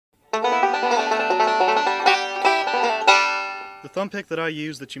thumb pick that I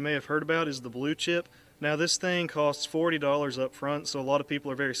use that you may have heard about is the Blue Chip. Now this thing costs $40 up front, so a lot of people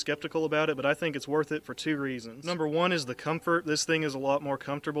are very skeptical about it, but I think it's worth it for two reasons. Number one is the comfort. This thing is a lot more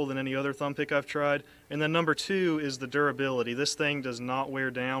comfortable than any other thumb pick I've tried. And then number two is the durability. This thing does not wear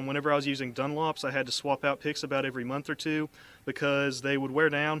down. Whenever I was using Dunlops, I had to swap out picks about every month or two because they would wear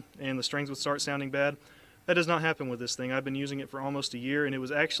down and the strings would start sounding bad. That does not happen with this thing. I've been using it for almost a year, and it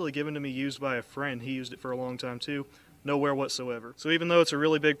was actually given to me used by a friend. He used it for a long time too. No wear whatsoever. So even though it's a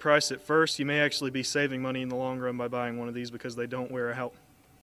really big price at first, you may actually be saving money in the long run by buying one of these because they don't wear out.